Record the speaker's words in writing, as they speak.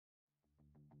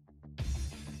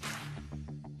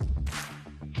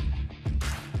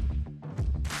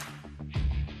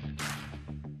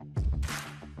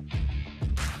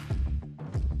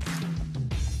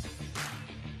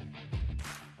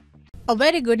A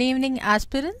very good evening,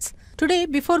 aspirants. Today,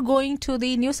 before going to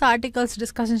the news articles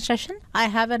discussion session, I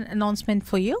have an announcement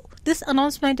for you. This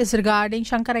announcement is regarding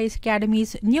Shankar IAS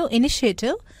Academy's new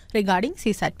initiative regarding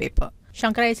CSAT paper.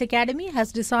 Shankar IAS Academy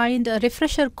has designed a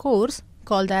refresher course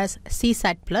called as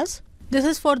CSAT Plus. This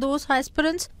is for those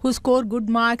aspirants who score good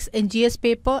marks in GS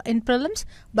paper in prelims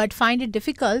but find it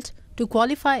difficult to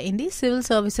qualify in the Civil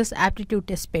Services Aptitude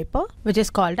Test paper, which is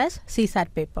called as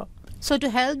CSAT paper. So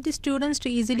to help the students to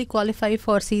easily qualify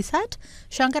for CSAT,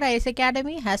 Shankar IAS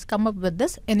Academy has come up with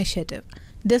this initiative.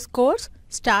 This course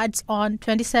starts on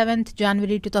 27th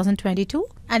January 2022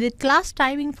 and the class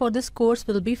timing for this course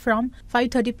will be from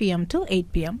 5:30 p.m. to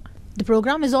 8 p.m. The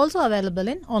program is also available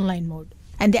in online mode.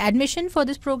 And the admission for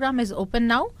this program is open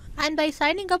now. And by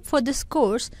signing up for this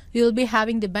course, you will be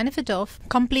having the benefit of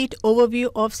complete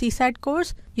overview of CSAT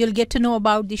course. You'll get to know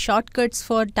about the shortcuts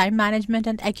for time management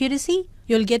and accuracy.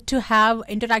 You'll get to have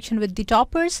interaction with the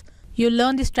toppers. You'll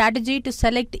learn the strategy to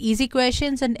select easy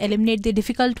questions and eliminate the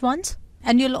difficult ones.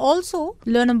 And you'll also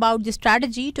learn about the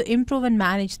strategy to improve and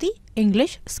manage the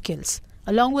English skills.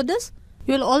 Along with this,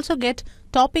 you'll also get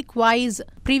topic-wise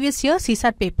previous year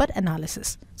CSAT paper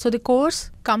analysis. So the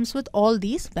course comes with all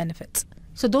these benefits.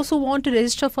 So those who want to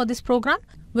register for this program,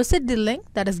 visit the link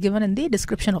that is given in the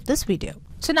description of this video.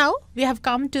 So now we have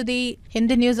come to the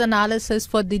Hindi news analysis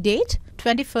for the date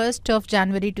 21st of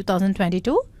January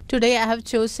 2022. Today I have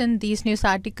chosen these news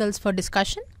articles for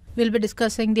discussion. We'll be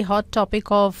discussing the hot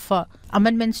topic of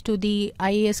amendments to the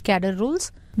IAS Cadre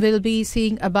Rules. We'll be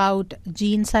seeing about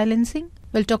gene silencing.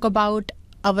 We'll talk about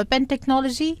a weapon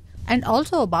technology and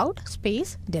also about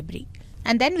space debris.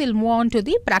 And then we'll move on to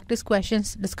the practice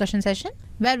questions discussion session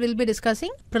where we'll be discussing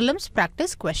prelims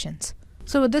practice questions.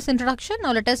 So with this introduction,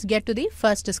 now let us get to the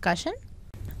first discussion.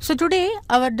 So today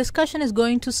our discussion is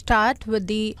going to start with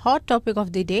the hot topic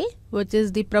of the day, which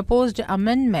is the proposed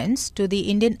amendments to the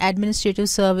Indian Administrative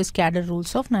Service Cadre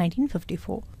Rules of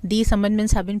 1954. These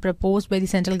amendments have been proposed by the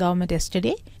central government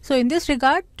yesterday. So in this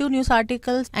regard, 2 news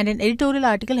articles and an editorial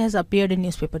article has appeared in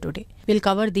newspaper today. We'll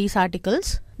cover these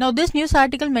articles. Now this news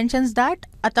article mentions that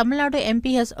a Tamil Nadu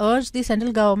MP has urged the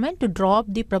central government to drop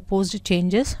the proposed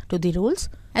changes to the rules.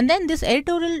 And then this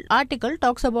editorial article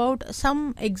talks about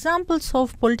some examples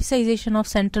of politicization of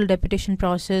central deputation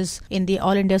process in the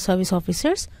All India Service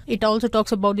Officers. It also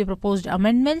talks about the proposed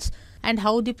amendments and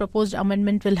how the proposed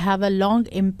amendment will have a long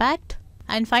impact.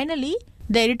 And finally,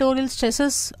 the editorial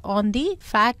stresses on the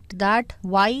fact that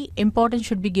why importance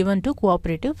should be given to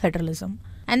cooperative federalism.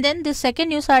 And then the second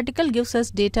news article gives us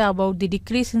data about the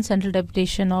decrease in central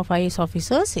deputation of IAS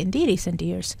officers in the recent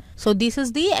years. So this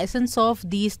is the essence of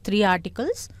these 3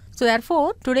 articles. So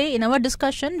therefore, today in our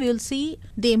discussion, we will see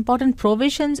the important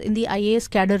provisions in the IAS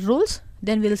Cadre Rules.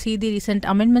 Then we'll see the recent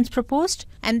amendments proposed.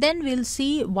 And then we'll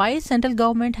see why central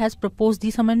government has proposed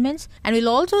these amendments. And we'll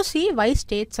also see why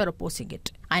states are opposing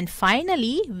it. And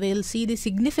finally, we'll see the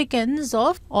significance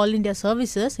of All India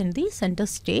services in the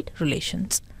center-state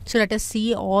relations. So let us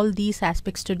see all these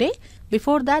aspects today.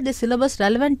 Before that, the syllabus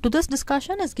relevant to this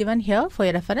discussion is given here for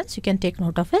your reference. You can take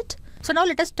note of it. So now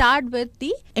let us start with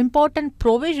the important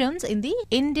provisions in the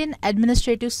Indian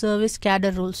Administrative Service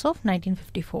Cadre Rules of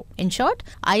 1954. In short,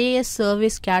 IAS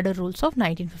Service Cadre Rules of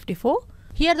 1954.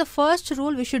 Here the first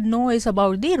rule we should know is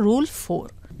about the Rule 4.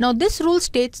 Now this rule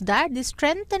states that the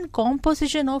strength and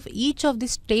composition of each of the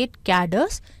state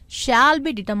cadres shall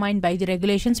be determined by the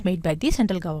regulations made by the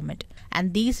central government.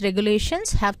 And these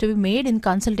regulations have to be made in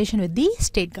consultation with the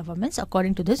state governments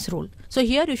according to this rule. So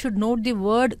here you should note the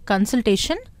word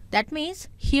consultation. That means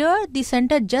here the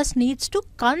center just needs to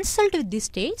consult with the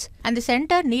states and the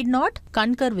center need not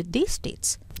concur with the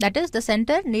states. That is, the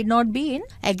center need not be in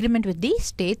agreement with the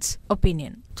state's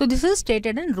opinion. So this is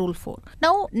stated in Rule 4.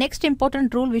 Now, next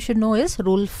important rule we should know is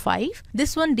Rule 5.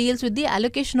 This one deals with the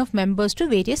allocation of members to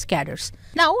various cadres.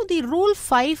 Now, the Rule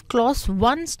 5 Clause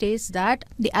 1 states that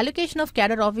the allocation of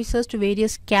cadre officers to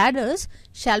various cadres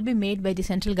shall be made by the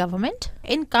central government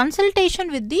in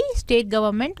consultation with the state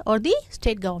government or the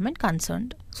state government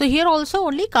concerned. So here also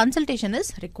only consultation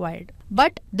is required.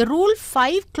 But the Rule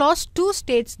 5 Clause 2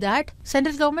 states that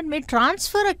central government may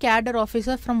transfer a cadre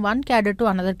officer from one cadre to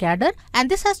another cadre, and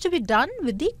this has to be done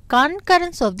with the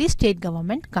concurrence of the state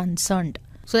government concerned.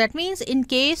 So that means in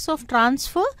case of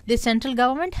transfer, the central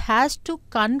government has to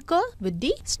concur with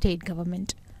the state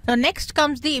government. Now next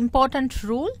comes the important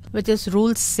rule, which is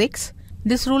Rule 6.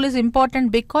 This rule is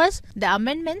important because the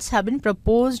amendments have been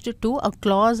proposed to a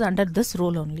clause under this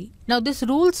rule only. Now this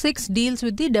Rule 6 deals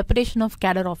with the deputation of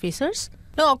cadre officers.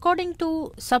 Now, according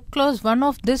to subclause 1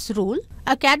 of this rule,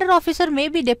 a cadre officer may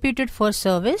be deputed for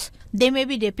service. They may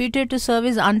be deputed to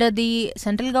service under the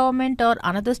central government or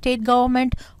another state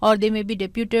government, or they may be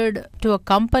deputed to a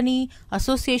company,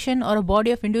 association, or a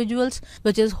body of individuals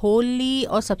which is wholly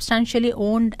or substantially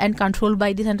owned and controlled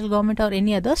by the central government or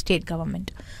any other state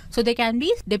government. So they can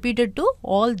be deputed to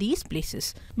all these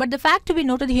places. But the fact to be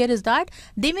noted here is that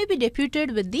they may be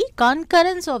deputed with the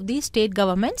concurrence of the state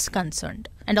governments concerned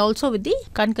and also with the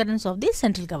concurrence of the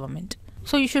central government.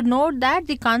 So you should note that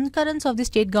the concurrence of the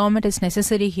state government is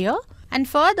necessary here. And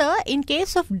further, in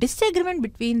case of disagreement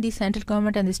between the central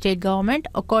government and the state government,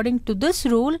 according to this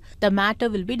rule, the matter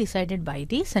will be decided by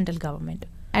the central government.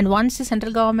 And once the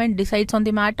central government decides on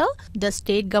the matter, the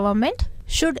state government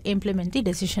should implement the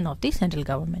decision of the central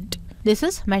government. This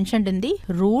is mentioned in the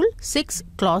Rule 6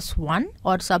 Clause 1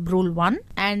 or Sub-Rule 1,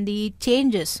 and the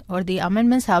changes or the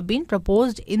amendments have been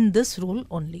proposed in this rule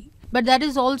only. But there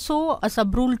is also a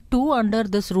sub-rule 2 under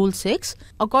this rule 6.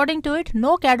 According to it,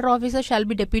 no cadre officer shall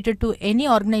be deputed to any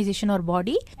organization or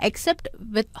body except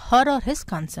with her or his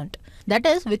consent. That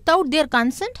is, without their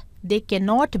consent, they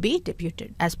cannot be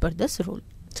deputed as per this rule.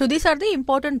 So these are the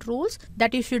important rules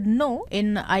that you should know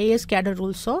in IAS Cadre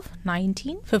Rules of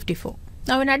 1954.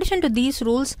 Now, in addition to these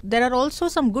rules, there are also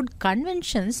some good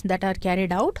conventions that are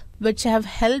carried out which have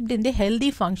helped in the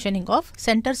healthy functioning of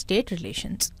center-state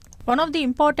relations. One of the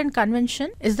important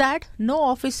convention is that no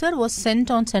officer was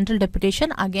sent on central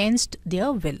deputation against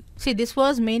their will. See, this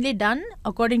was mainly done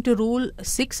according to Rule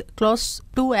 6 Clause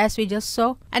 2 as we just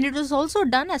saw, and it was also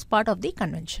done as part of the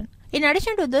convention. In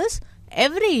addition to this,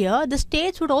 every year the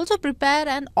states would also prepare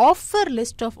an offer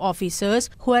list of officers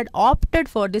who had opted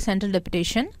for the central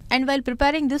deputation, and while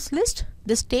preparing this list,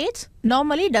 the states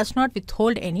normally does not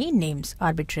withhold any names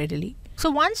arbitrarily. So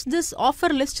once this offer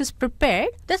list is prepared,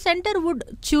 the center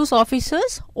would choose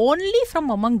officers only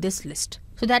from among this list.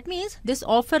 So that means this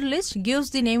offer list gives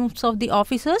the names of the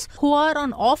officers who are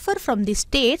on offer from the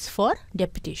states for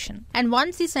deputation. And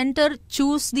once the center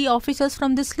choose the officers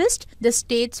from this list, the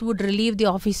states would relieve the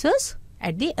officers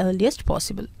at the earliest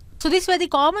possible. So these were the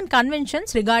common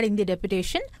conventions regarding the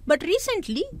deputation, but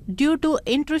recently, due to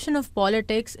intrusion of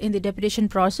politics in the deputation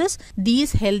process,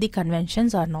 these healthy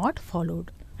conventions are not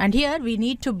followed. And here we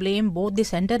need to blame both the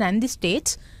center and the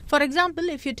states. For example,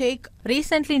 if you take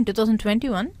recently in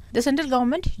 2021, the central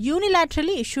government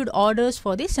unilaterally issued orders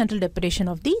for the central deputation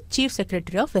of the Chief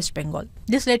Secretary of West Bengal.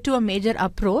 This led to a major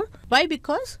uproar. Why?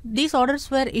 Because these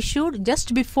orders were issued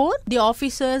just before the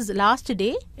officer's last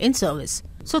day in service.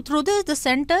 So through this, the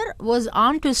center was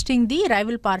arm twisting the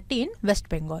rival party in West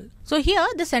Bengal. So here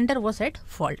the center was at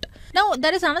fault. Now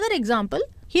there is another example.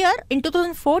 Here, in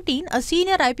 2014, a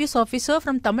senior IPS officer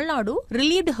from Tamil Nadu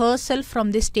relieved herself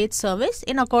from the state service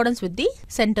in accordance with the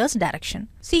center's direction.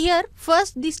 See here,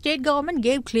 first the state government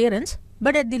gave clearance,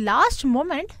 but at the last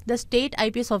moment, the state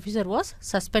IPS officer was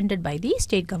suspended by the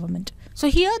state government. So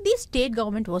here, the state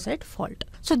government was at fault.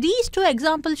 So these two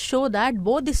examples show that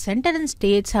both the center and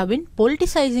states have been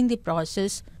politicizing the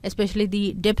process, especially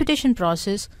the deputation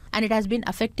process, and it has been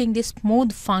affecting the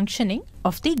smooth functioning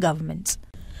of the governments.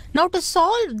 Now, to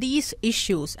solve these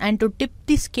issues and to tip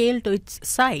the scale to its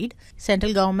side,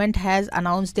 central government has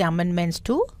announced the amendments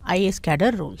to IAS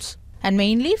Cadre Rules. And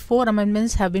mainly 4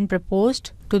 amendments have been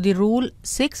proposed to the Rule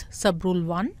 6 Sub-Rule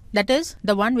 1, that is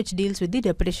the one which deals with the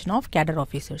deputation of cadre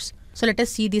officers. So let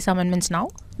us see these amendments now.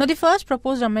 Now the first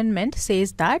proposed amendment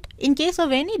says that in case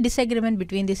of any disagreement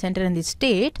between the center and the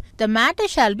state, the matter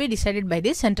shall be decided by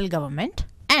the central government,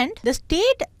 and the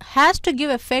state has to give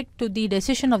effect to the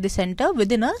decision of the center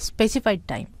within a specified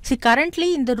time. See,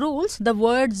 currently in the rules, the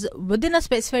words within a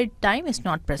specified time is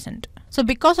not present. So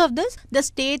because of this, the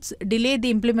states delay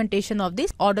the implementation of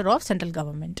this order of central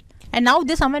government. And now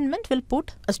this amendment will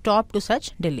put a stop to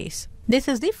such delays. This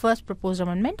is the first proposed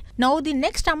amendment. Now the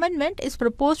next amendment is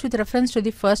proposed with reference to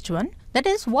the first one. That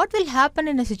is, what will happen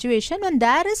in a situation when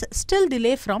there is still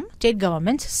delay from state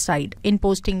government's side in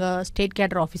posting a state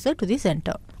cadre officer to the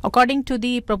center. According to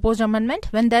the proposed amendment,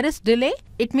 when there is delay,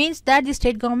 it means that the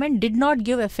state government did not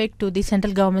give effect to the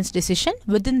central government's decision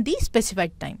within the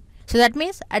specified time. So that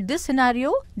means at this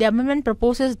scenario, the amendment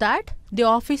proposes that the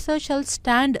officer shall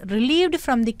stand relieved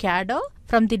from the cadre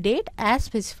from the date as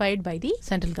specified by the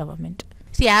central government.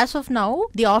 See, as of now,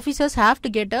 the officers have to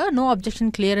get a no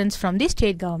objection clearance from the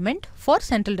state government for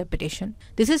central deputation.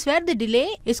 This is where the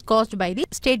delay is caused by the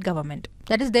state government.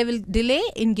 That is, they will delay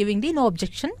in giving the no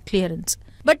objection clearance.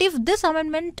 But if this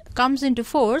amendment comes into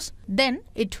force, then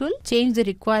it will change the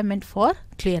requirement for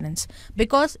clearance,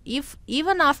 because if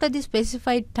even after the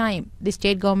specified time the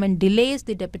state government delays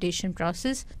the deputation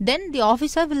process, then the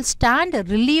officer will stand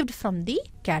relieved from the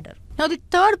cadre. Now the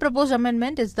third proposed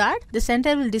amendment is that the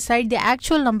center will decide the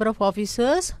actual number of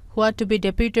officers who are to be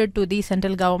deputed to the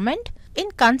central government in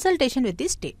consultation with the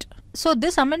state. So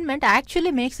this amendment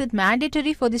actually makes it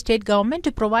mandatory for the state government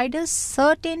to provide a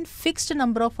certain fixed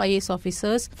number of IAS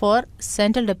officers for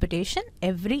central deputation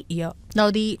every year.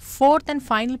 Now the fourth and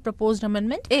final proposed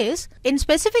amendment is, in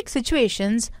specific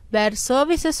situations where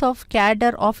services of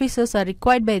cadre officers are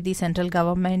required by the central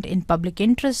government in public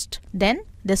interest, then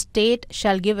the state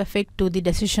shall give effect to the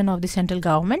decision of the central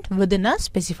government within a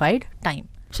specified time.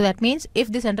 So that means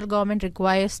if the central government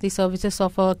requires the services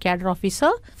of a cadre officer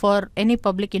for any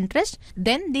public interest,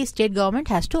 then the state government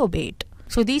has to obey it.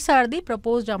 So these are the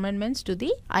proposed amendments to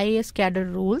the IAS Cadre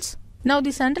Rules. Now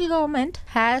the central government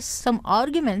has some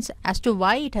arguments as to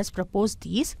why it has proposed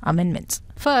these amendments.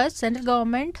 First, central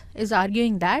government is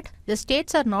arguing that the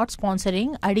states are not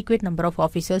sponsoring adequate number of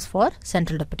officers for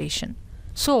central deputation.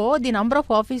 So the number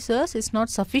of officers is not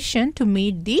sufficient to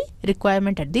meet the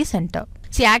requirement at the center.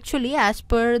 See, actually, as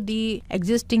per the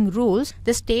existing rules,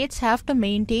 the states have to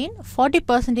maintain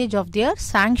 40% of their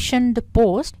sanctioned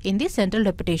post in the Central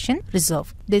Deputation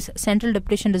Reserve. This Central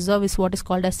Deputation Reserve is what is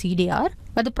called as CDR.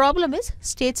 But the problem is,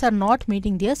 states are not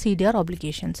meeting their CDR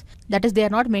obligations. That is, they are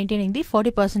not maintaining the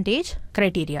 40%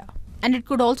 criteria. And it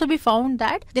could also be found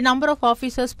that the number of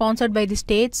officers sponsored by the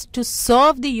states to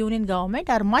serve the union government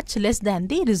are much less than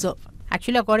the reserve.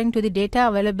 Actually, according to the data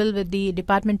available with the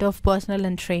Department of Personnel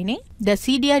and Training, the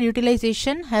CDR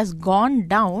utilization has gone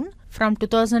down from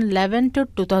 2011 to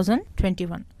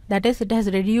 2021. That is, it has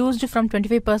reduced from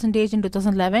 25% in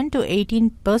 2011 to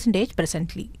 18%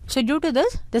 presently. So due to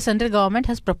this, the central government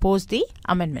has proposed the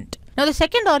amendment. Now the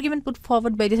second argument put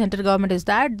forward by the central government is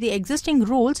that the existing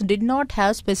rules did not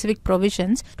have specific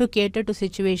provisions to cater to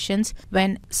situations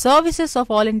when services of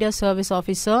All India Service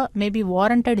Officer may be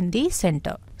warranted in the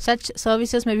center. Such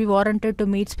services may be warranted to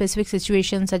meet specific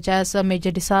situations such as a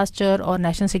major disaster or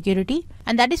national security,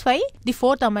 and that is why the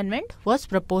fourth amendment was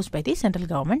proposed by the central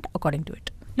government according to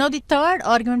it. Now the third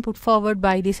argument put forward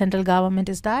by the central government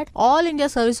is that all India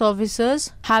service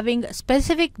officers having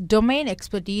specific domain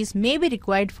expertise may be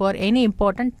required for any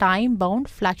important time-bound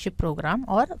flagship program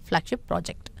or flagship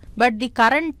project. But the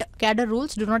current cadre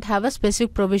rules do not have a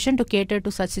specific provision to cater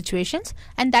to such situations,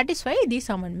 and that is why these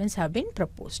amendments have been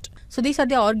proposed. So these are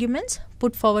the arguments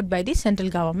put forward by the central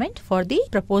government for the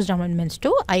proposed amendments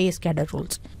to IAS Cadre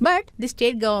Rules. But the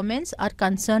state governments are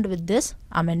concerned with these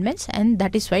amendments, and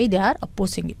that is why they are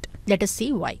opposing it. Let us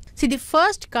see why. See, the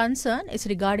first concern is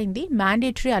regarding the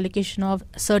mandatory allocation of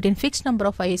certain fixed number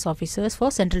of IAS officers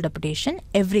for central deputation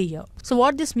every year. So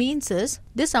what this means is,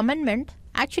 this amendment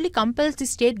actually compels the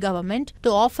state government to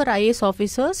offer IAS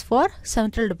officers for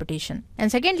central deputation. And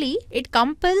secondly, it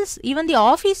compels even the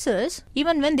officers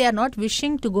even when they are not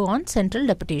wishing to go on central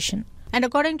deputation. And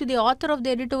according to the author of the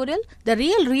editorial, the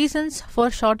real reasons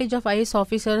for shortage of IAS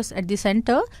officers at the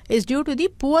center is due to the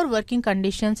poor working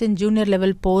conditions in junior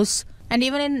level posts. And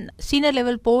even in senior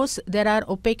level posts, there are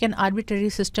opaque and arbitrary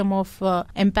system of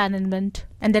empanelment.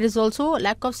 And there is also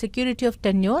lack of security of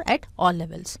tenure at all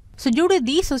levels. So due to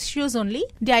these issues only,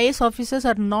 the IAS officers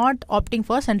are not opting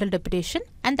for central deputation.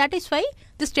 And that is why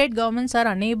the state governments are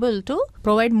unable to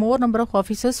provide more number of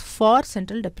officers for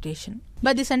central deputation.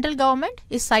 But the central government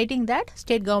is citing that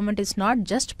state government is not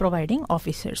just providing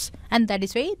officers, and that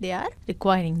is why they are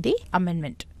requiring the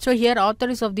amendment. So here author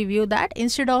is of the view that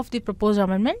instead of the proposed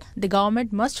amendment, the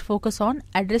government must focus on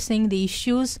addressing the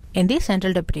issues in the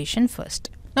central deputation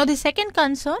first. Now the second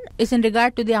concern is in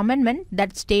regard to the amendment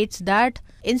that states that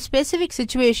in specific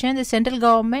situation, the central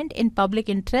government in public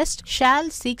interest shall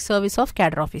seek service of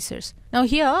cadre officers. Now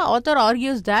here author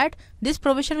argues that this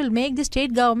provision will make the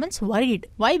state governments worried.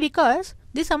 Why? Because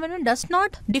this amendment does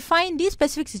not define the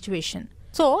specific situation.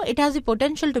 So it has the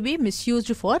potential to be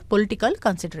misused for political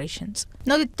considerations.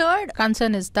 Now the third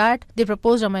concern is that the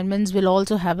proposed amendments will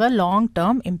also have a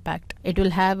long-term impact. It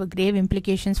will have grave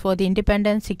implications for the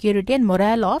independence, security and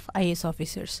morale of IAS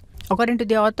officers. According to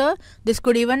the author, this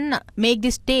could even make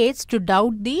the states to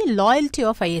doubt the loyalty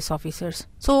of IAS officers.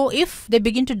 So if they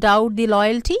begin to doubt the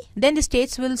loyalty, then the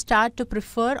states will start to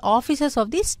prefer officers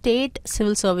of the state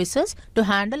civil services to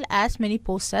handle as many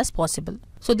posts as possible.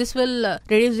 So this will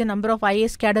reduce the number of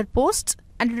IAS cadre posts,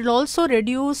 and it will also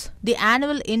reduce the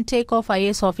annual intake of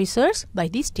IAS officers by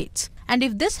the states. And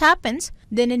if this happens,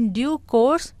 then in due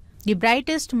course, The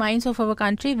brightest minds of our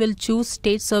country will choose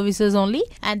state services only,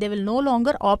 and they will no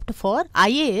longer opt for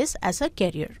IAS as a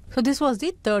career. So this was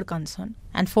the third concern.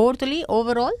 And fourthly,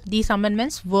 overall, these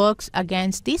amendments works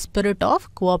against the spirit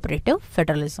of cooperative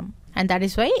federalism. And that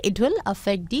is why it will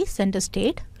affect the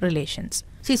center-state relations.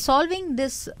 See, solving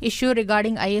this issue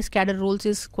regarding IAS Cadre rules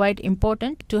is quite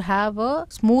important to have a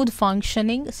smooth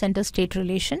functioning center-state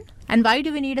relation. And why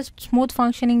do we need a smooth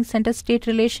functioning center-state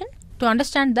relation? To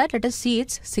understand that, let us see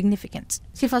its significance.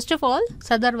 See, first of all,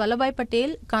 Sardar Vallabhbhai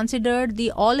Patel considered the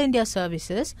All India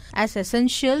services as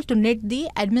essential to knit the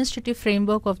administrative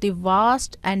framework of the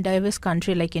vast and diverse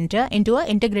country like India into an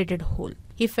integrated whole.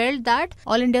 He felt that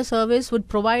All India service would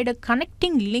provide a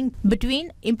connecting link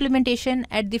between implementation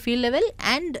at the field level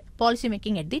and policy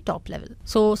making at the top level.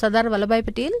 So, Sardar Vallabhbhai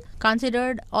Patel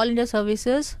considered All India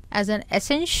services as an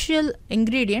essential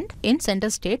ingredient in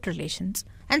center-state relations.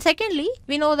 And secondly,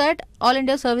 we know that All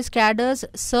India Service cadres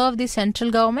serve the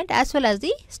central government as well as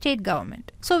the state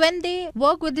government. So when they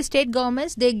work with the state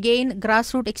governments, they gain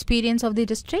grassroots experience of the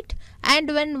district,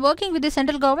 and when working with the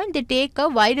central government, they take a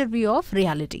wider view of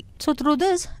reality. So through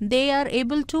this, they are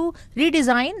able to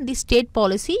redesign the state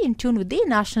policy in tune with the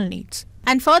national needs.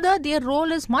 And further, their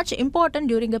role is much important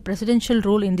during a presidential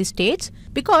rule in the states,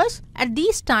 because at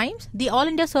these times, the All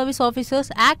India Service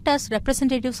officers act as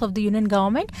representatives of the union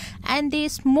government and they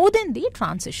smoothen the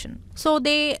transition. So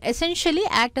they essentially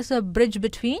act as a bridge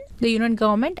between the union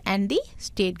government and the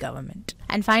state government.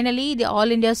 And finally, the All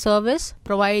India Service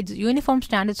provides uniform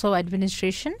standards of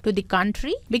administration to the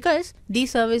country, because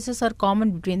these services are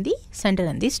common between the center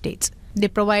and the states. They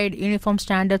provide uniform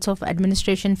standards of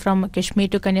administration from Kashmir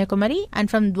to Kanyakumari and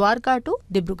from Dwarka to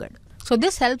Dibrugarh. So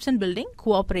this helps in building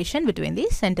cooperation between the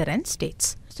center and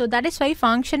states. So that is why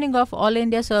functioning of All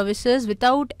India services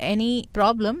without any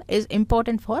problem is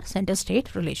important for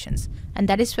center-state relations. And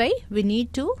that is why we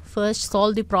need to first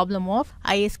solve the problem of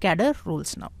IAS Cadre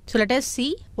rules now. So let us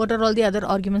see what are all the other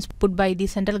arguments put by the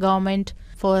central government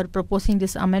for proposing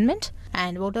this amendment,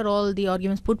 and what are all the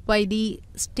arguments put by the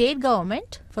state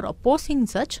government for opposing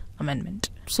such amendment.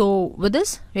 So with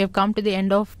this, we have come to the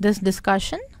end of this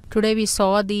discussion. Today we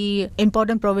saw the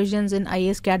important provisions in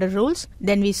IAS Cadre rules.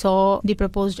 Then we saw the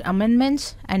proposed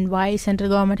amendments and why central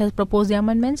government has proposed the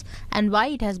amendments and why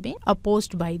it has been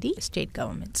opposed by the state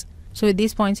governments. So with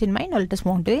these points in mind, let us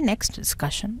move on to the next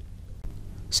discussion.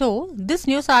 So this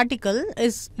news article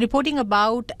is reporting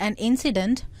about an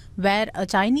incident where a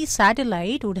Chinese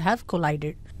satellite would have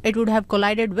collided. It would have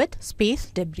collided with space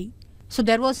debris. So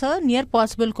there was a near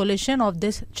possible collision of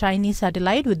this Chinese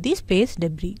satellite with the space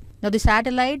debris. Now the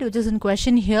satellite which is in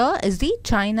question here is the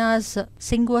China's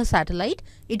Tsinghua satellite.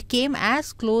 It came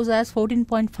as close as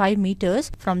 14.5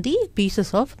 meters from the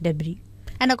pieces of debris.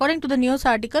 And according to the news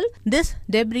article, this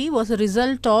debris was a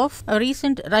result of a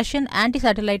recent Russian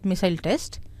anti-satellite missile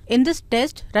test. In this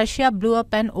test, Russia blew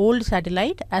up an old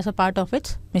satellite as a part of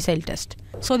its missile test.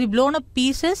 So the blown up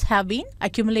pieces have been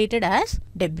accumulated as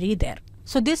debris there.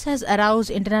 So this has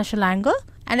aroused international anger,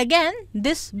 and again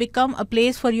this become a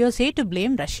place for USA to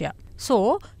blame Russia.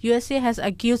 So USA has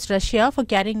accused Russia for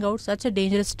carrying out such a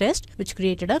dangerous test which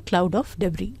created a cloud of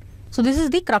debris. So this is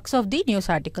the crux of the news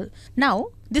article. Now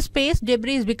this space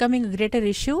debris is becoming a greater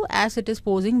issue as it is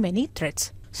posing many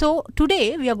threats. So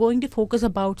today we are going to focus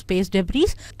about space debris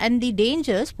and the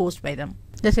dangers posed by them.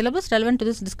 The syllabus relevant to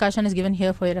this discussion is given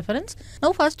here for your reference.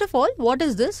 Now first of all, what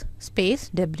is this space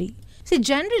debris? See,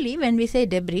 generally when we say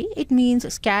debris, it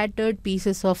means scattered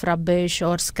pieces of rubbish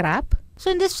or scrap. So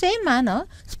in this same manner,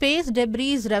 space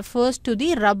debris refers to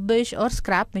the rubbish or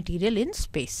scrap material in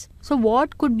space. So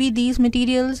what could be these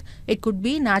materials? It could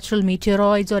be natural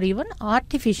meteoroids or even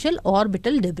artificial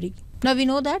orbital debris. Now we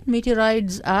know that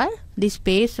meteoroids are the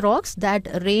space rocks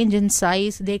that range in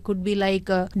size. They could be like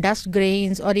dust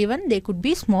grains, or even they could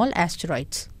be small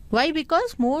asteroids. Why?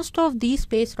 Because most of these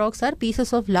space rocks are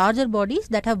pieces of larger bodies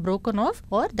that have broken off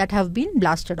or that have been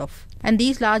blasted off. And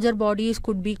these larger bodies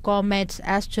could be comets,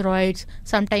 asteroids,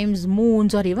 sometimes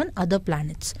moons or even other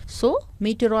planets. So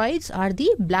meteoroids are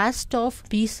the blast off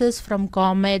pieces from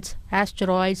comets,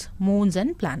 asteroids, moons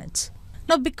and planets.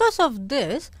 Now because of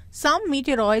this, some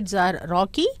meteoroids are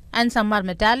rocky and some are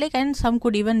metallic, and some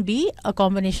could even be a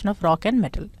combination of rock and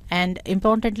metal. And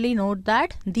importantly note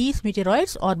that these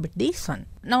meteoroids orbit the sun.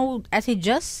 Now as I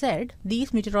just said,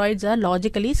 these meteoroids are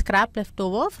logically scrap left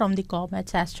over from the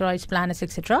comets, asteroids, planets,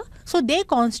 etc. So they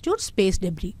constitute space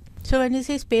debris. So when you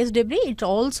say space debris, it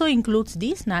also includes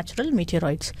these natural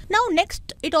meteoroids. Now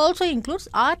next, it also includes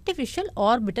artificial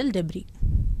orbital debris.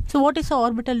 So what is an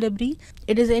orbital debris?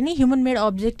 It is any human-made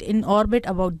object in orbit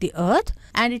about the Earth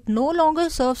and it no longer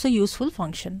serves a useful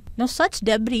function. Now such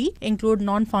debris include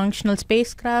non-functional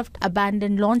spacecraft,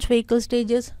 abandoned launch vehicle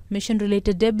stages,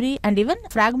 mission-related debris and even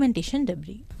fragmentation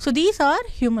debris. So these are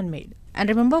human-made. And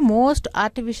remember, most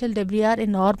artificial debris are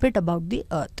in orbit about the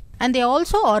Earth and they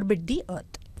also orbit the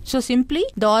Earth. So simply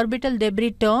the orbital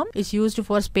debris term is used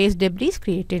for space debris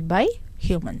created by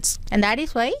humans. And that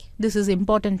is why this is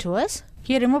important to us.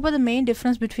 Here remember the main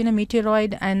difference between a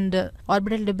meteoroid and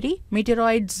orbital debris.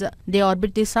 Meteoroids, they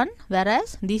orbit the sun,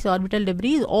 whereas these orbital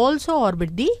debris also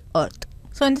orbit the Earth.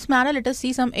 So in this manner, let us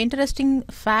see some interesting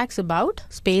facts about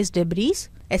space debris,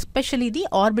 especially the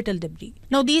orbital debris.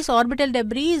 Now these orbital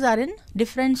debris are in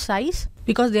different size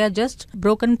because they are just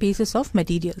broken pieces of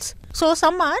materials. So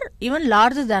some are even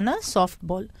larger than a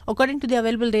softball. According to the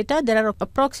available data, there are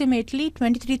approximately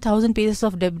 23,000 pieces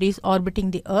of debris orbiting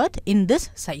the Earth in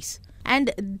this size.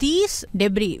 And these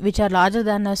debris, which are larger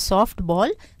than a softball,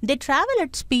 they travel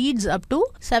at speeds up to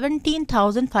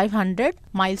 17,500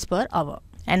 miles per hour.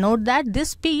 And note that this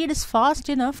speed is fast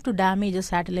enough to damage a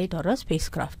satellite or a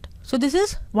spacecraft. So this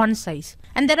is one size.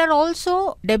 And there are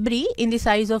also debris in the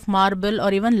size of marble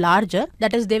or even larger.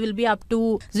 That is, they will be up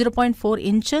to 0.4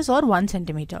 inches or 1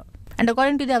 centimeter. And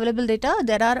according to the available data,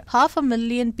 there are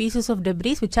 500,000 pieces of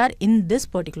debris which are in this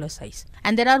particular size.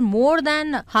 And there are more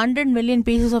than 100 million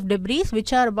pieces of debris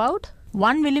which are about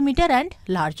 1 millimeter and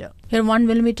larger. Here 1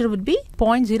 millimeter would be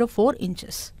 0.04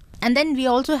 inches. And then we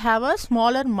also have a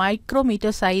smaller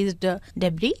micrometer sized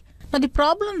debris. Now the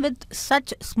problem with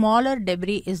such smaller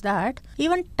debris is that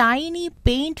even tiny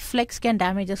paint flecks can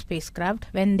damage a spacecraft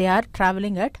when they are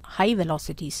traveling at high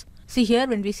velocities. See here,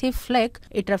 when we say fleck,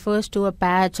 it refers to a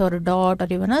patch or a dot or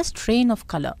even a strain of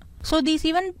color. So these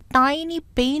even tiny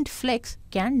paint flecks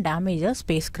can damage a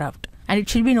spacecraft. And it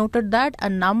should be noted that a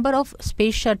number of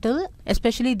space shuttle,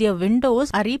 especially their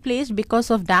windows, are replaced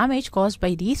because of damage caused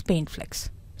by these paint flecks.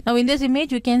 Now in this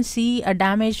image, we can see a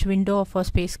damaged window of a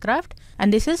spacecraft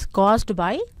and this is caused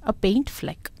by a paint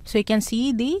fleck. So you can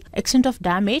see the extent of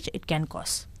damage it can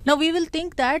cause. Now we will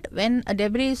think that when a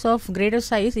debris is of greater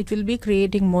size, it will be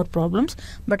creating more problems.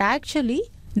 But actually,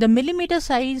 the millimeter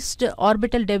sized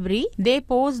orbital debris, they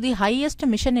pose the highest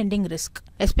mission ending risk.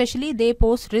 Especially they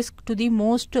pose risk to the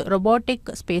most robotic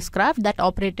spacecraft that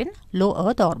operate in low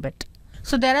Earth orbit.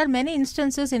 So there are many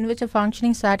instances in which a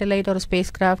functioning satellite or a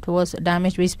spacecraft was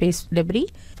damaged by space debris.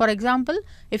 For example,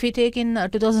 if we take in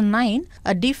 2009,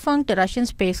 a defunct Russian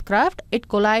spacecraft, it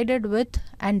collided with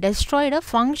and destroyed a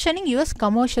functioning US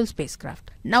commercial spacecraft.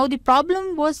 Now the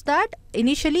problem was that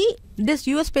initially this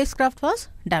US spacecraft was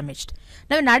damaged.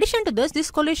 Now in addition to this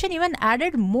collision even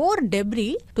added more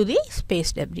debris to the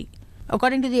space debris.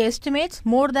 According to the estimates,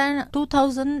 more than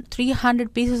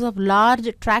 2,300 pieces of large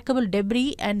trackable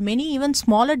debris and many even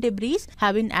smaller debris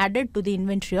have been added to the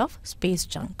inventory of space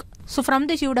junk. So from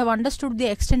this you would have understood the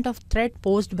extent of threat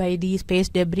posed by the space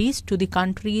debris to the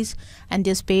countries and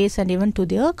their space and even to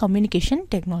their communication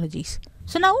technologies.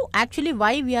 So now actually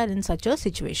why we are in such a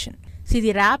situation? See,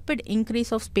 the rapid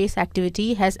increase of space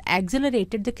activity has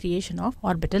accelerated the creation of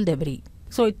orbital debris.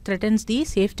 So it threatens the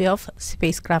safety of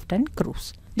spacecraft and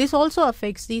crews. This also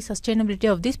affects the sustainability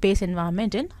of the space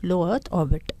environment in low Earth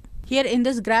orbit. Here in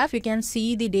this graph, you can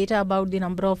see the data about the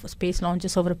number of space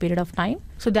launches over a period of time.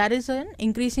 So there is an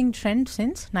increasing trend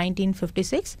since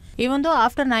 1956. Even though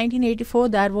after 1984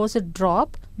 there was a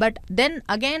drop, but then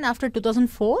again after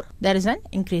 2004 there is an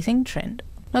increasing trend.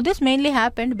 Now this mainly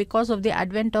happened because of the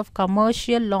advent of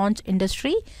commercial launch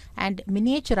industry and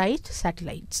miniaturized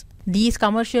satellites. These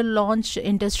commercial launch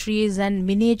industries and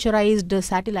miniaturized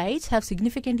satellites have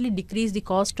significantly decreased the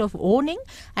cost of owning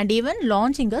and even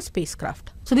launching a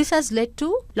spacecraft. So this has led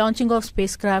to launching of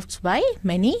spacecrafts by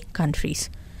many countries.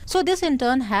 So this in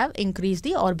turn have increased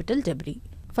the orbital debris.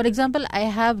 For example, I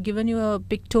have given you a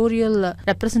pictorial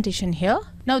representation here.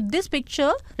 Now this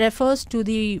picture refers to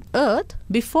the Earth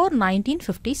before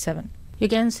 1957. You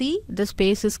can see the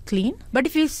space is clean. But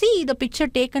if you see the picture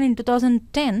taken in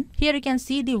 2010, here you can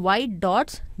see the white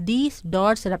dots. These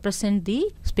dots represent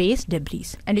the space debris.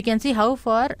 And you can see how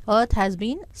far Earth has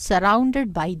been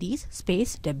surrounded by these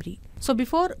space debris. So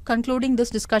before concluding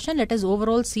this discussion, let us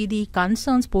overall see the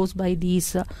concerns posed by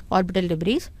these orbital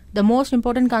debris. The most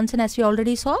important concern, as we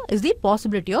already saw, is the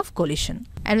possibility of collision.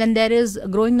 And when there is a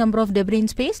growing number of debris in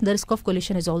space, the risk of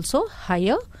collision is also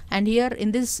higher. And here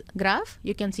in this graph,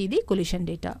 you can see the collision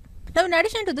data. Now, in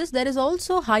addition to this, there is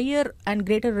also higher and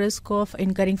greater risk of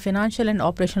incurring financial and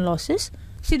operational losses.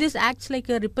 See, this acts like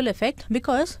a ripple effect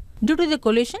because due to the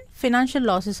collision, financial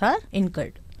losses are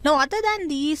incurred. Now, other than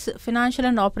these financial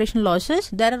and operational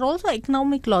losses, there are also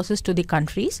economic losses to the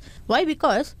countries. Why?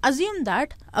 Because assume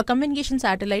that a communication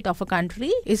satellite of a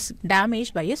country is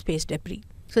damaged by a space debris.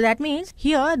 So that means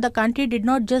here the country did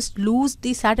not just lose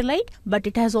the satellite, but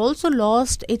it has also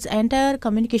lost its entire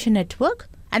communication network,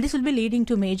 and this will be leading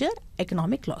to major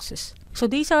economic losses. So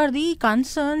these are the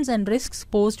concerns and risks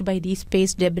posed by these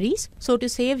space debris. So to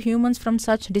save humans from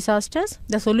such disasters,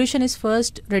 the solution is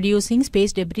first reducing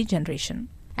space debris generation.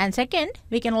 And second,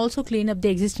 we can also clean up the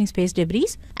existing space debris.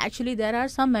 Actually, there are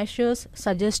some measures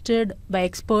suggested by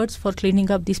experts for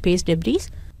cleaning up the space debris,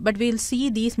 but we'll see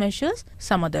these measures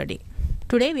some other day.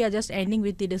 Today, we are just ending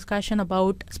with the discussion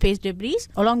about space debris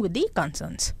along with the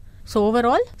concerns. So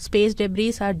overall, space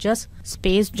debris are just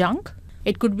space junk.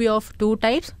 It could be of two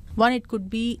types. One, it could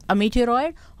be a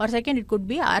meteoroid, or second, it could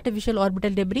be artificial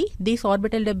orbital debris. These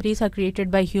orbital debris are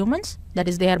created by humans, that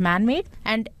is, they are man-made,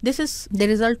 and this is the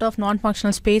result of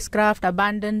non-functional spacecraft,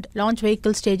 abandoned launch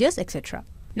vehicle stages, etc.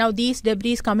 Now, these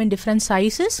debris come in different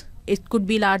sizes. It could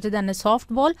be larger than a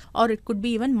softball, or it could be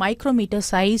even micrometer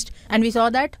sized, and we saw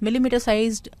that millimeter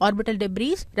sized orbital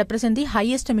debris represent the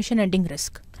highest mission ending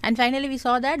risk. And finally, we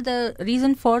saw that the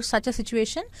reason for such a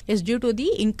situation is due to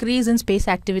the increase in space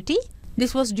activity.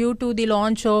 This was due to the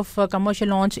launch of commercial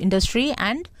launch industry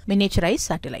and miniaturized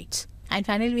satellites. And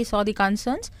finally, we saw the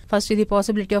concerns. First is the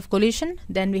possibility of collision,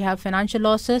 then we have financial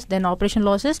losses, then operational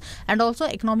losses, and also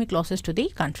economic losses to the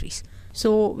countries.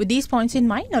 So with these points in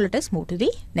mind, now let us move to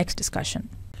the next discussion.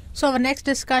 So our next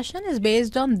discussion is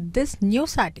based on this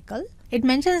news article. It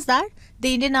mentions that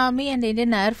the Indian Army and the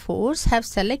Indian Air Force have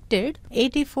selected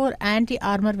 84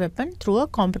 anti-armor weapon through a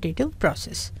competitive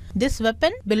process. This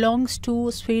weapon belongs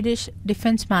to Swedish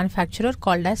defense manufacturer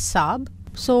called as Saab.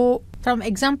 So from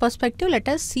exam perspective, let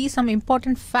us see some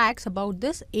important facts about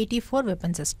this 84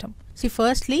 weapon system. See,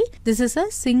 firstly, this is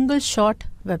a single shot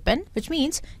weapon, which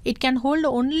means it can hold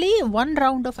only one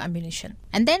round of ammunition,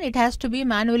 and then it has to be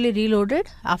manually reloaded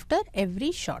after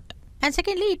every shot. And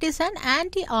secondly, it is an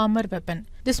anti-armor weapon.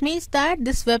 This means that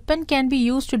this weapon can be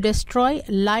used to destroy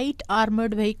light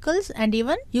armored vehicles and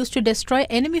even used to destroy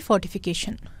enemy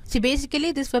fortification. See,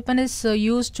 basically this weapon is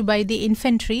used by the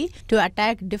infantry to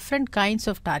attack different kinds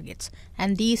of targets,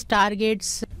 and these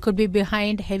targets could be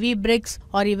behind heavy bricks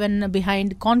or even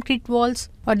behind concrete walls,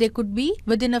 or they could be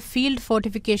within a field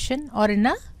fortification or in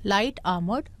a light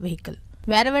armored vehicle.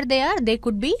 Wherever they are, they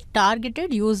could be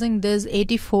targeted using this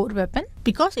 84 weapon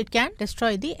because it can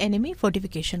destroy the enemy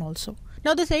fortification also.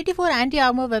 Now, this 84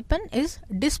 anti-armor weapon is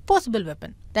disposable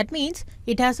weapon. That means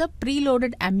it has a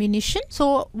preloaded ammunition.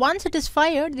 So once it is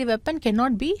fired, the weapon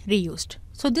cannot be reused.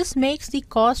 So this makes the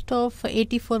cost of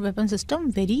 84 weapon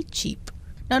system very cheap.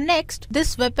 Now next,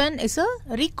 this weapon is a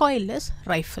recoilless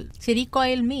rifle. See,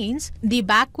 recoil means the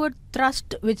backward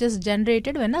thrust which is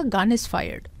generated when a gun is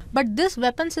fired. But this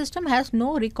weapon system has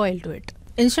no recoil to it.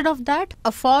 Instead of that,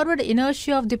 a forward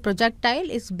inertia of the projectile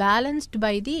is balanced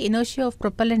by the inertia of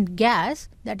propellant gas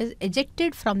that is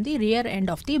ejected from the rear end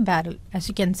of the barrel. As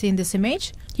you can see in this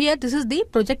image, here this is the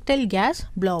projectile gas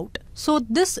blowout. So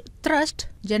this thrust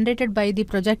generated by the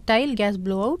projectile gas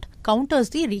blowout counters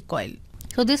the recoil.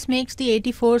 So this makes the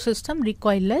 84 system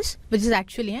recoilless, which is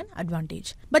actually an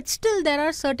advantage. But still there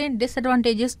are certain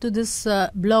disadvantages to this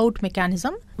blowout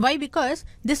mechanism. Why? Because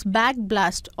this back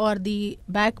blast or the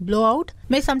back blowout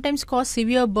may sometimes cause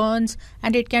severe burns,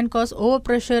 and it can cause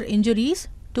overpressure injuries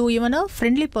to even a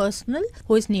friendly personnel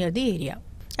who is near the area.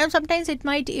 And sometimes it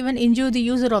might even injure the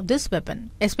user of this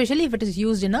weapon, especially if it is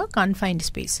used in a confined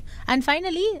space. And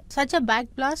finally, such a back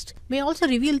blast may also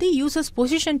reveal the user's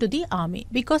position to the army,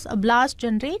 because a blast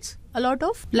generates a lot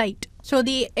of light. So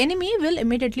the enemy will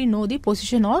immediately know the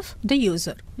position of the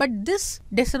user. But this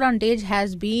disadvantage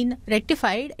has been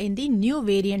rectified in the new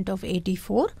variant of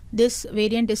 84. This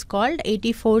variant is called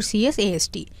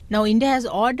 84CS-AST. Now India has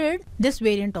ordered this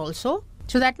variant also.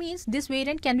 So that means this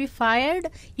variant can be fired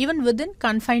even within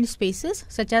confined spaces,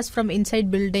 such as from inside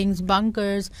buildings,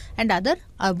 bunkers and other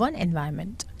urban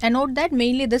environment. And note that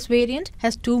mainly this variant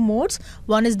has two modes.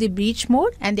 One is the breach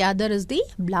mode and the other is the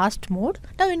blast mode.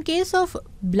 Now in case of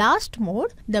blast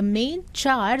mode, the main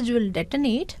charge will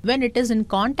detonate when it is in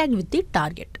contact with the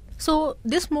target. So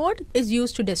this mode is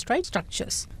used to destroy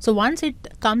structures. So once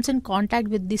it comes in contact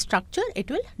with the structure,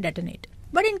 it will detonate.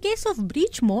 But in case of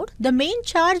breach mode, the main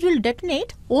charge will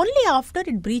detonate only after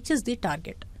it breaches the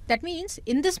target. That means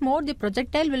in this mode, the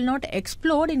projectile will not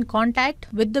explode in contact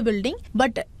with the building,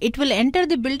 but it will enter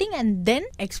the building and then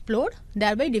explode,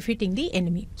 thereby defeating the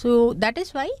enemy. So that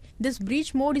is why this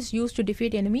breach mode is used to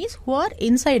defeat enemies who are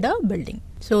inside a building.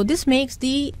 So this makes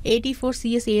the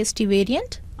 84CS-AST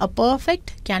variant a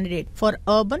perfect candidate for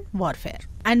urban warfare.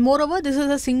 And moreover, this is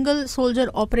a single soldier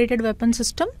operated weapon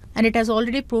system, and it has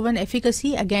already proven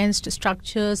efficacy against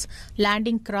structures,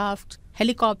 landing craft,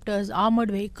 helicopters,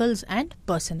 armored vehicles and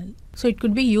personnel. So it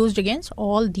could be used against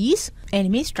all these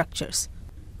enemy structures.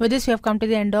 With this, we have come to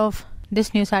the end of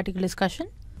this news article discussion.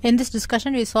 In this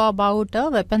discussion, we saw about a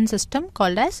weapon system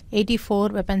called as 84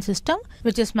 weapon system,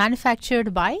 which is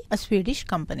manufactured by a Swedish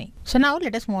company. So now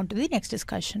let us move on to the next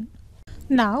discussion.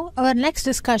 Now our next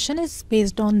discussion is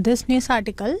based on this news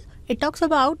article. It talks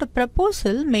about a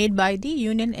proposal made by the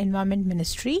Union Environment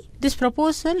Ministry. This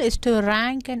proposal is to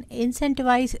rank and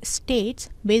incentivize states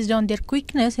based on their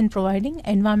quickness in providing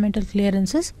environmental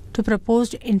clearances to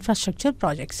proposed infrastructure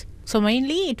projects. So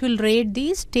mainly it will rate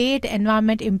the State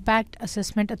Environment Impact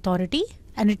Assessment Authority,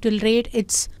 and it will rate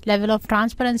its level of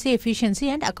transparency, efficiency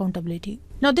and accountability.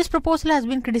 Now this proposal has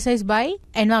been criticized by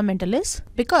environmentalists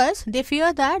because they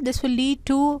fear that this will lead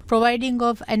to providing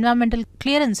of environmental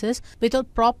clearances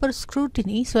without proper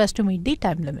scrutiny so as to meet the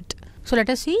time limit. So let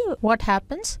us see what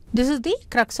happens. This is the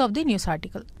crux of the news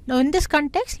article. Now in this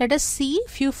context, let us see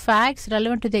few facts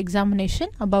relevant to the examination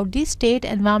about the State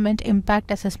Environment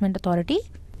Impact Assessment Authority.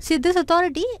 See, this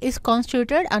authority is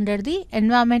constituted under the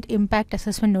Environment Impact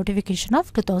Assessment Notification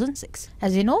of 2006.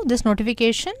 As you know, this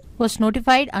notification was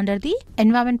notified under the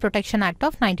Environment Protection Act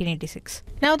of 1986.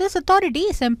 Now, this authority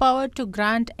is empowered to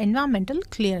grant environmental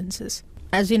clearances.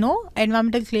 As you know,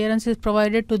 environmental clearance is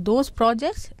provided to those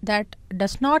projects that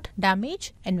does not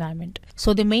damage environment.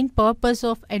 So the main purpose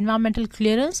of environmental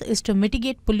clearance is to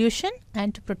mitigate pollution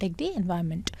and to protect the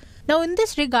environment. Now in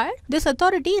this regard, this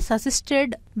authority is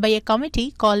assisted by a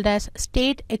committee called as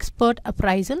State Expert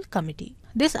Appraisal Committee.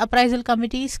 This appraisal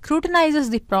committee scrutinizes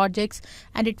the projects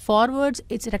and it forwards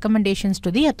its recommendations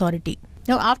to the authority.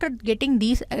 Now after getting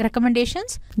these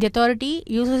recommendations, the authority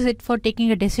uses it for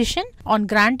taking a decision on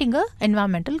granting a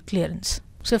environmental clearance.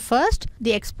 So first,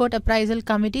 the expert appraisal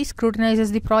committee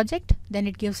scrutinizes the project, then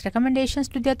it gives recommendations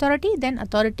to the authority, then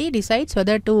authority decides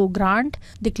whether to grant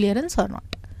the clearance or not.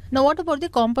 Now what about the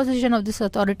composition of this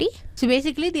authority? So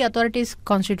basically the authority is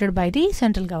constituted by the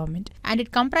central government and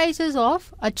it comprises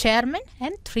of a chairman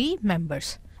and 3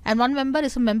 members. And one member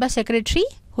is a member secretary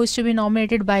who is to be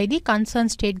nominated by the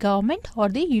concerned state government or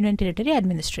the Union Territory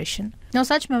Administration. Now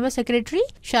such member secretary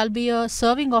shall be a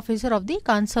serving officer of the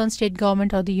concerned state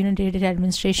government or the Union Territory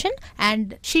Administration,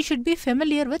 and she should be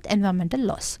familiar with environmental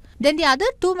laws. Then the other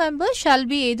 2 members shall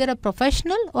be either a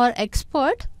professional or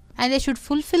expert, and they should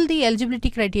fulfill the eligibility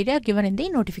criteria given in the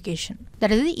notification.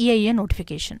 That is the EIA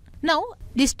notification. Now,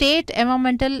 the State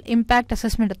Environmental Impact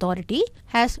Assessment Authority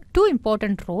has 2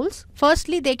 important roles.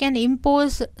 Firstly, they can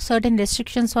impose certain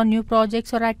restrictions on new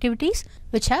projects or activities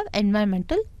which have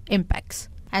environmental impacts.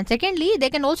 And secondly, they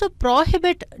can also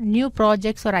prohibit new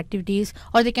projects or activities,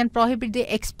 or they can prohibit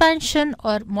the expansion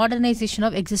or modernization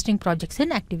of existing projects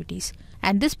and activities.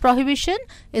 And this prohibition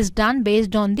is done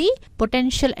based on the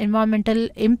potential environmental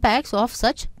impacts of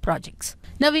such projects.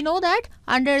 Now we know that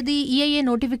under the EIA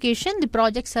notification, the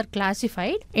projects are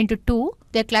classified into 2.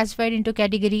 They are classified into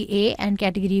category A and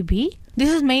category B. This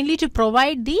is mainly to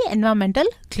provide the environmental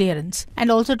clearance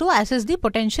and also to assess the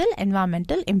potential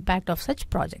environmental impact of such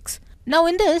projects. Now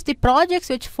in this, the projects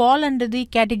which fall under the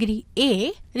category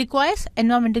A requires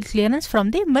environmental clearance from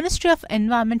the Ministry of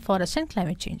Environment, Forest and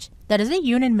Climate Change. That is the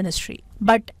Union Ministry.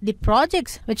 But the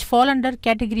projects which fall under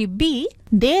category B,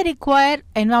 they require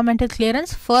environmental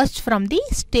clearance first from the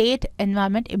State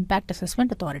Environment Impact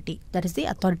Assessment Authority. That is the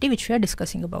authority which we are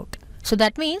discussing about. So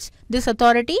that means this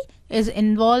authority is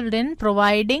involved in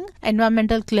providing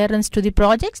environmental clearance to the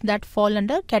projects that fall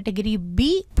under category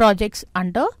B projects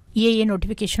under EIA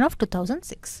notification of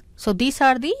 2006. So these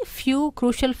are the few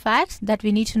crucial facts that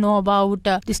we need to know about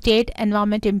the State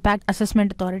Environment Impact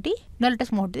Assessment Authority. Now let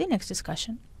us move to the next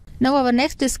discussion. Now our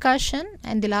next discussion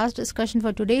and the last discussion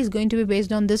for today is going to be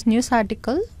based on this news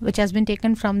article which has been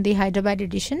taken from the Hyderabad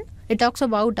edition. It talks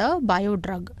about a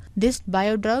biodrug. This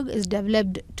biodrug is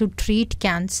developed to treat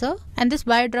cancer, and this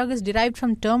biodrug is derived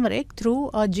from turmeric through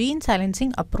a gene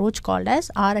silencing approach called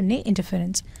as RNA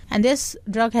interference. And this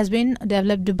drug has been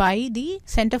developed by the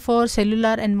Center for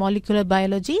Cellular and Molecular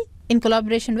Biology in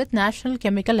collaboration with National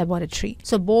Chemical Laboratory.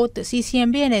 So both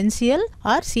CCMB and NCL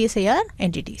are CSIR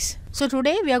entities. So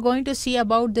today we are going to see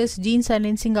about this gene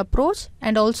silencing approach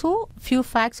and also few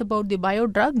facts about the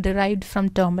biodrug derived from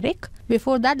turmeric.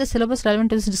 Before that, the syllabus relevant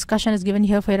to this discussion is given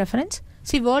here for your reference.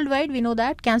 See, worldwide we know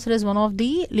that cancer is one of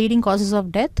the leading causes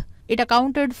of death. It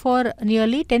accounted for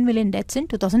nearly 10 million deaths in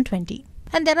 2020.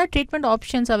 And there are treatment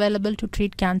options available to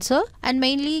treat cancer, and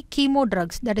mainly chemo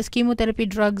drugs, that is chemotherapy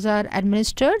drugs, are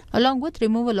administered along with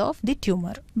removal of the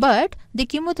tumor. But the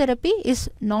chemotherapy is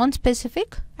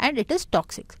non-specific and it is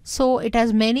toxic, so it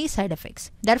has many side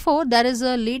effects. Therefore, there is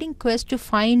a leading quest to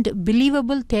find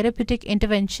believable therapeutic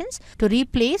interventions to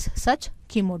replace such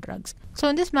chemo drugs. So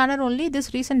in this manner only,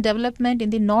 this recent development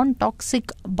in the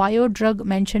non-toxic biodrug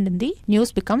mentioned in the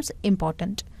news becomes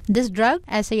important. This drug,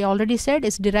 as I already said,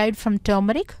 is derived from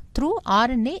turmeric through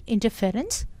RNA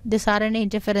interference. This RNA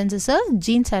interference is a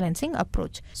gene silencing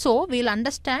approach. So we'll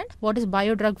understand what is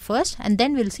biodrug first, and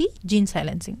then we'll see gene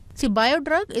silencing. See,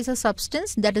 biodrug is a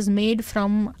substance that is made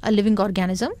from a living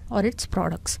organism or its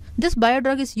products. This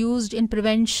biodrug is used in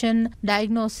prevention,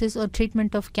 diagnosis or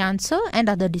treatment of cancer and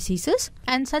other diseases.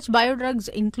 And such biodrugs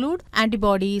include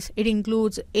antibodies, it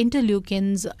includes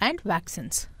interleukins and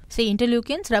vaccines. Say,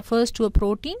 interleukins refers to a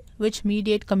protein which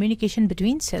mediate communication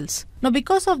between cells. Now,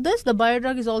 because of this, the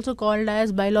biodrug is also called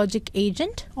as biologic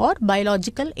agent or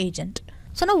biological agent.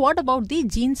 So now what about the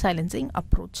gene silencing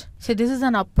approach? So this is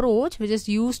an approach which is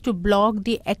used to block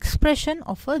the expression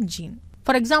of a gene.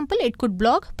 For example, it could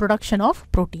block production of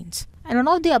proteins. And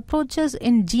one of the approaches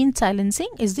in gene silencing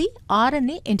is the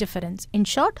RNA interference, in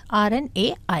short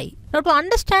RNAi. Now, to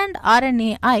understand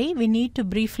RNAi, we need to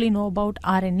briefly know about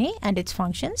RNA and its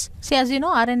functions. See, as you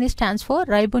know, RNA stands for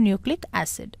ribonucleic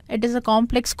acid. It is a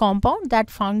complex compound that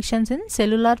functions in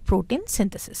cellular protein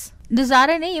synthesis. This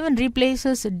RNA even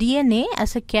replaces DNA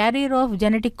as a carrier of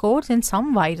genetic codes in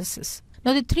some viruses.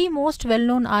 Now, the three most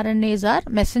well-known RNAs are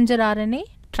messenger RNA,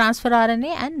 transfer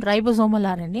RNA and ribosomal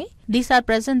RNA. These are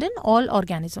present in all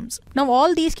organisms. Now,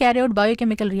 all these carry out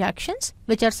biochemical reactions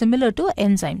which are similar to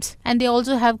enzymes, and they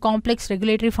also have complex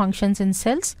regulatory functions in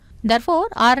cells. Therefore,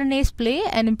 RNAs play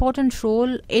an important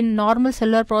role in normal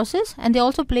cellular process, and they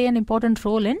also play an important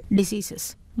role in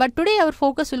diseases. But today our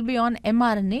focus will be on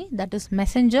mRNA, that is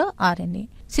messenger RNA.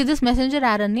 See, this messenger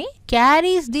RNA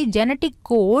carries the genetic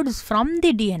codes from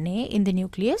the DNA in the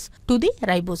nucleus to the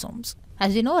ribosomes.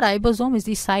 As you know, ribosome is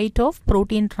the site of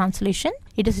protein translation.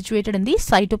 It is situated in the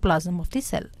cytoplasm of the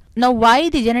cell. Now, why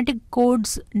the genetic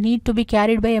codes need to be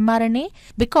carried by mRNA?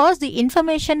 Because the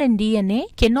information in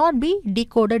DNA cannot be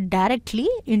decoded directly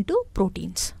into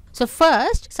proteins. So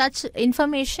first, such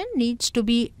information needs to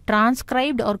be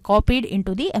transcribed or copied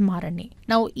into the mRNA.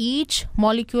 Now, each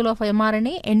molecule of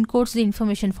mRNA encodes the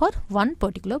information for one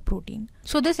particular protein.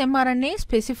 So this mRNA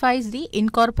specifies the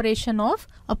incorporation of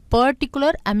a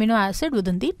particular amino acid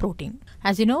within the protein.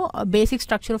 As you know, a basic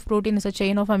structure of protein is a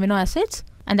chain of amino acids,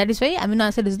 and that is why amino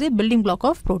acid is the building block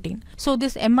of protein. So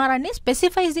this mRNA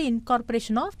specifies the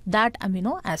incorporation of that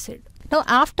amino acid. Now,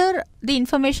 after the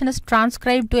information is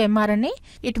transcribed to mRNA,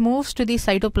 it moves to the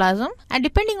cytoplasm, and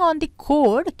depending on the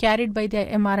code carried by the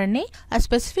mRNA, a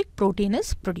specific protein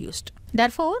is produced.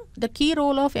 Therefore, the key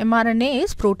role of mRNA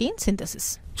is protein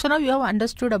synthesis. So now you have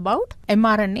understood about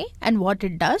mRNA and what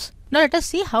it does. Now let us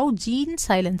see how gene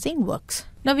silencing works.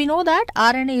 Now we know that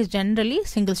RNA is generally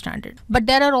single-stranded, but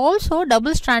there are also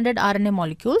double-stranded RNA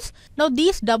molecules. Now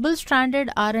these double-stranded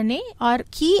RNA are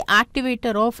key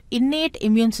activator of innate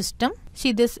immune system.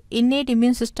 See, this innate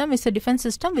immune system is a defense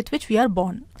system with which we are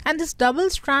born. And this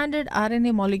double-stranded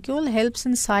RNA molecule helps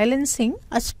in silencing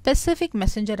a specific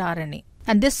messenger RNA.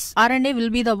 And this RNA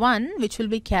will be the one which will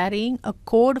be carrying a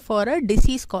code for a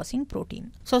disease-causing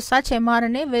protein. So such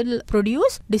mRNA will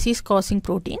produce disease-causing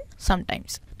protein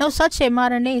sometimes. Now such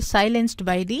mRNA is silenced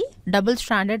by the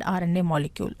double-stranded RNA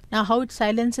molecule. Now how it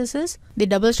silences is, the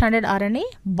double-stranded RNA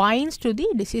binds to the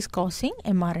disease-causing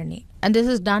mRNA. And this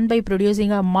is done by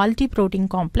producing a multi-protein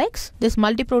complex. This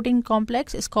multi-protein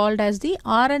complex is called as the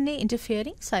RNA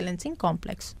interfering silencing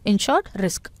complex. In short,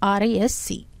 RISC,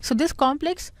 R-I-S-C. So this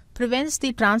complex prevents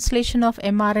the translation of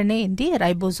mRNA in the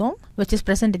ribosome, which is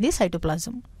present in the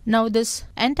cytoplasm. Now this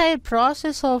entire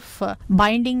process of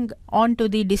binding onto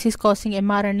the disease-causing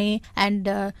mRNA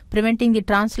and preventing the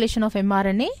translation of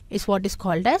mRNA is what is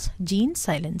called as gene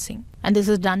silencing. And this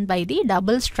is done by the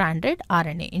double-stranded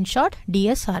RNA, in short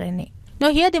dsRNA.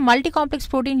 Now here the multi-complex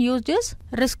protein used is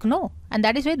RISC, and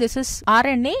that is why this is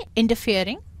RNA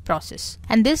interfering process.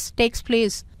 And this takes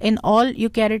place in all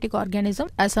eukaryotic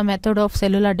organisms as a method of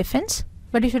cellular defense.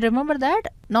 But you should remember that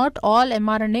not all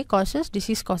mRNA causes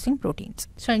disease-causing proteins.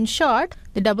 So in short,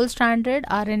 the double-stranded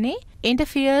RNA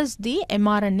interferes the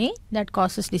mRNA that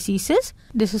causes diseases.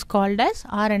 This is called as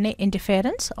RNA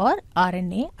interference or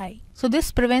RNAi. So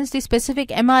this prevents the specific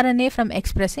mRNA from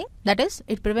expressing, that is,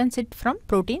 it prevents it from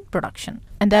protein production.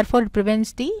 And therefore it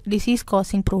prevents the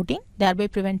disease-causing protein, thereby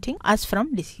preventing us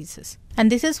from diseases.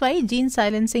 And this is why gene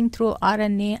silencing through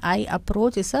RNAi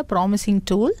approach is a promising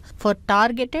tool for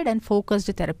targeted and focused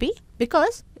therapy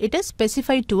because it is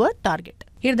specified to a target.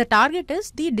 Here the target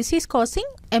is the disease-causing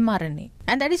mRNA,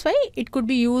 and that is why it could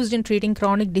be used in treating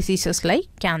chronic diseases like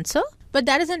cancer. But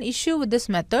there is an issue with this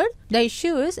method. The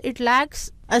issue is it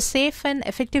lacks a safe and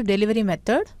effective delivery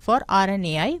method for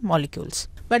RNAi molecules.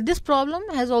 But this problem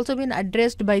has also been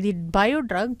addressed by the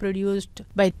biodrug produced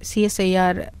by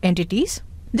CSIR entities.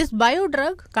 This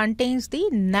biodrug contains the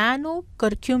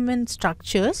nanocurcumin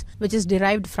structures which is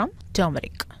derived from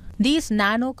turmeric. These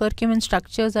nanocurcumin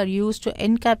structures are used to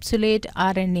encapsulate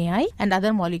RNAi and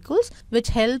other molecules, which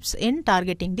helps in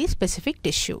targeting the specific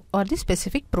tissue or the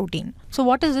specific protein. So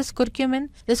what is this curcumin?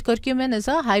 This curcumin is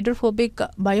a hydrophobic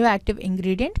bioactive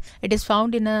ingredient. It is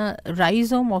found in a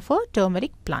rhizome of a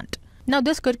turmeric plant. Now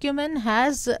this curcumin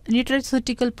has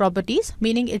nutraceutical properties,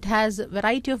 meaning it has a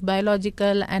variety of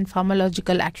biological and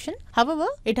pharmacological action. However,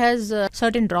 it has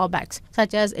certain drawbacks,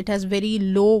 such as it has very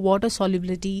low water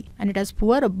solubility and it has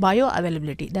poor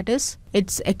bioavailability. That is,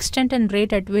 its extent and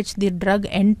rate at which the drug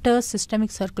enters systemic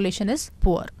circulation is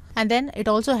poor. And then it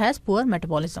also has poor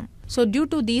metabolism. So due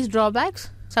to these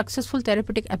drawbacks, successful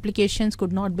therapeutic applications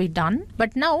could not be done.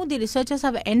 But now the researchers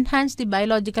have enhanced the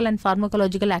biological and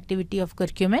pharmacological activity of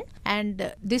curcumin,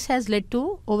 and this has led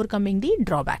to overcoming the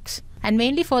drawbacks. And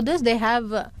mainly for this, they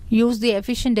have used the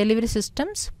efficient delivery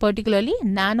systems, particularly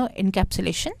nano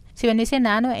encapsulation. See, when we say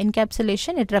nano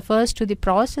encapsulation, it refers to the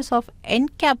process of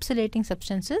encapsulating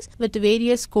substances with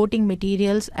various coating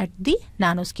materials at the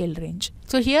nanoscale range.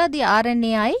 So here the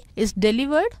RNAi is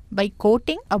delivered by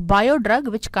coating a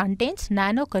biodrug which contains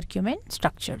nanocurcumin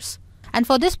structures. And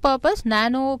for this purpose,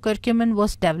 nanocurcumin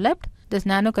was developed. This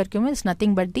nanocurcumin is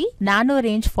nothing but the nano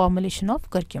range formulation of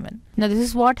curcumin. Now this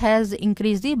is what has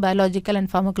increased the biological and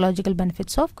pharmacological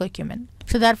benefits of curcumin.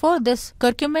 So therefore this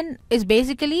curcumin is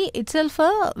basically itself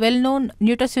a well-known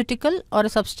nutraceutical or a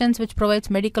substance which provides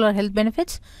medical or health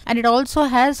benefits, and it also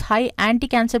has high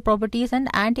anti-cancer properties and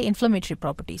anti-inflammatory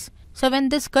properties. So when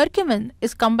this curcumin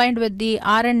is combined with the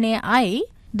RNAi,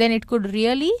 then it could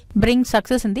really bring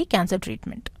success in the cancer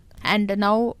treatment. And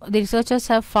now the researchers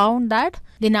have found that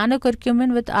the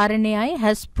nanocurcumin with RNAi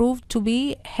has proved to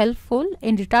be helpful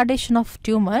in retardation of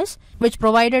tumors, which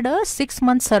provided a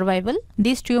 6-month survival.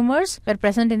 These tumors were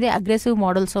present in the aggressive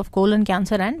models of colon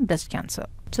cancer and breast cancer.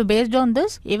 So based on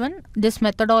this, even this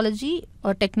methodology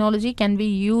or technology can be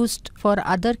used for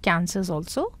other cancers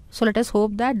also. So let us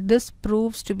hope that this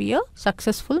proves to be a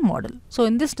successful model. So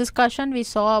in this discussion, we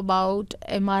saw about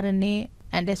mRNA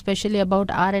and especially about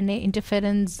RNA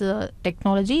interference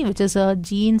technology, which is a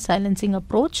gene silencing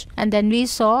approach. And then we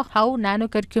saw how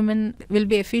nanocurcumin will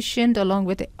be efficient along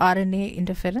with RNA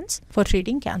interference for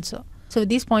treating cancer. So with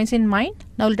these points in mind,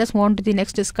 now let us move on to the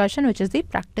next discussion, which is the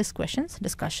practice questions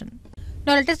discussion.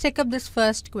 Now let us take up this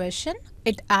first question.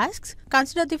 It asks,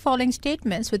 consider the following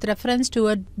statements with reference to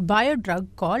a biodrug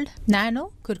called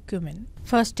nanocurcumin.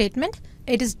 First statement,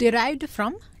 it is derived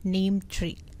from neem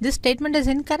tree. This statement is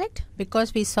incorrect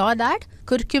because we saw that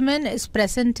curcumin is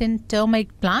present in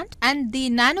turmeric plant and the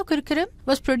nanocurcumin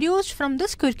was produced from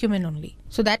this curcumin only.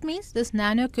 So that means this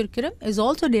nanocurcumin is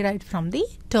also derived from the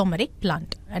turmeric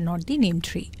plant and not the neem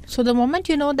tree. So the moment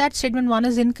you know that statement 1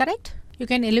 is incorrect, you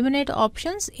can eliminate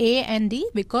options A and D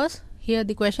because here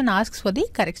the question asks for the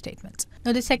correct statements.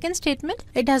 Now the second statement,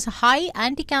 it has high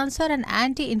anti-cancer and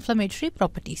anti-inflammatory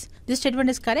properties. This statement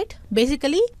is correct.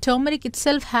 Basically, turmeric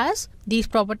itself has these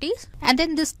properties. And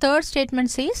then this third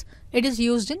statement says it is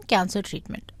used in cancer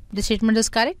treatment. This statement is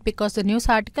correct because the news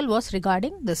article was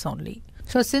regarding this only.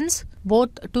 So since both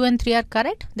 2 and 3 are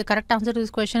correct, the correct answer to this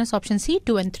question is option C,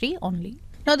 2 and 3 only.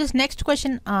 Now this next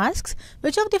question asks,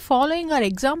 which of the following are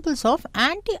examples of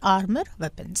anti-armor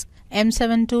weapons?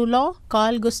 M72 law,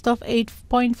 Carl Gustav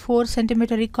 8.4 cm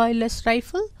recoilless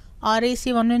rifle, RAC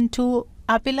 112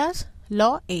 Apilas,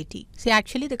 law 80. See,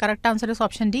 actually the correct answer is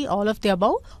option D, all of the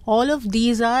above. All of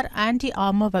these are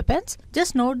anti-armor weapons.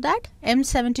 Just note that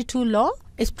M72 law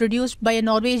is produced by a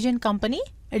Norwegian company.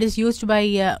 It is used by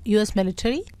US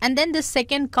military. And then the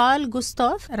second Carl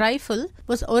Gustav rifle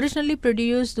was originally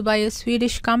produced by a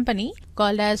Swedish company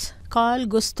called as Carl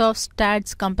Gustav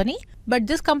Stads company. but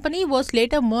this company was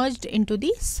later merged into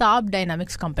the Saab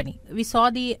Dynamics company. We saw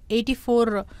the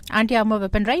 84 anti-armor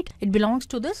weapon, right? It belongs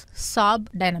to this Saab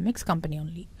Dynamics company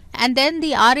only. And then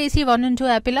the RAC 1 and 2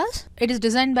 Appelas, it is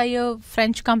designed by a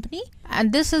French company,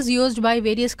 and this is used by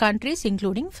various countries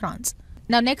including France.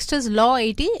 Now next is Law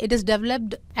 80. It is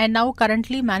developed and now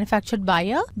currently manufactured by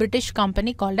a British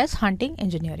company called as Hunting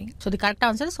Engineering. So the correct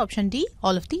answer is option D,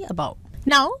 all of the above.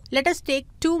 Now let us take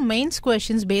two mains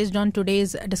questions based on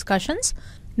today's discussions.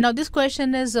 Now this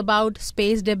question is about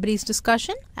space debris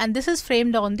discussion, and this is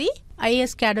framed on the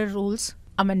IAS Cadre Rules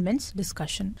amendments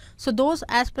discussion. So those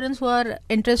aspirants who are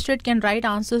interested can write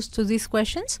answers to these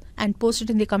questions and post it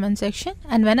in the comment section,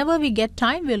 and whenever we get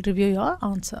time we'll review your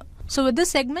answer. So with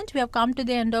this segment we have come to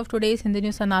the end of today's Hindi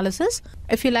News analysis.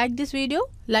 If you like this video,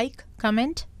 like,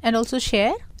 comment and also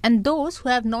share. And those who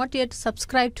have not yet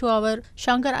subscribed to our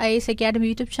Shankar IAS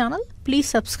Academy YouTube channel, please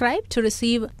subscribe to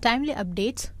receive timely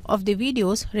updates of the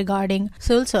videos regarding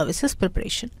civil services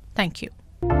preparation. Thank you.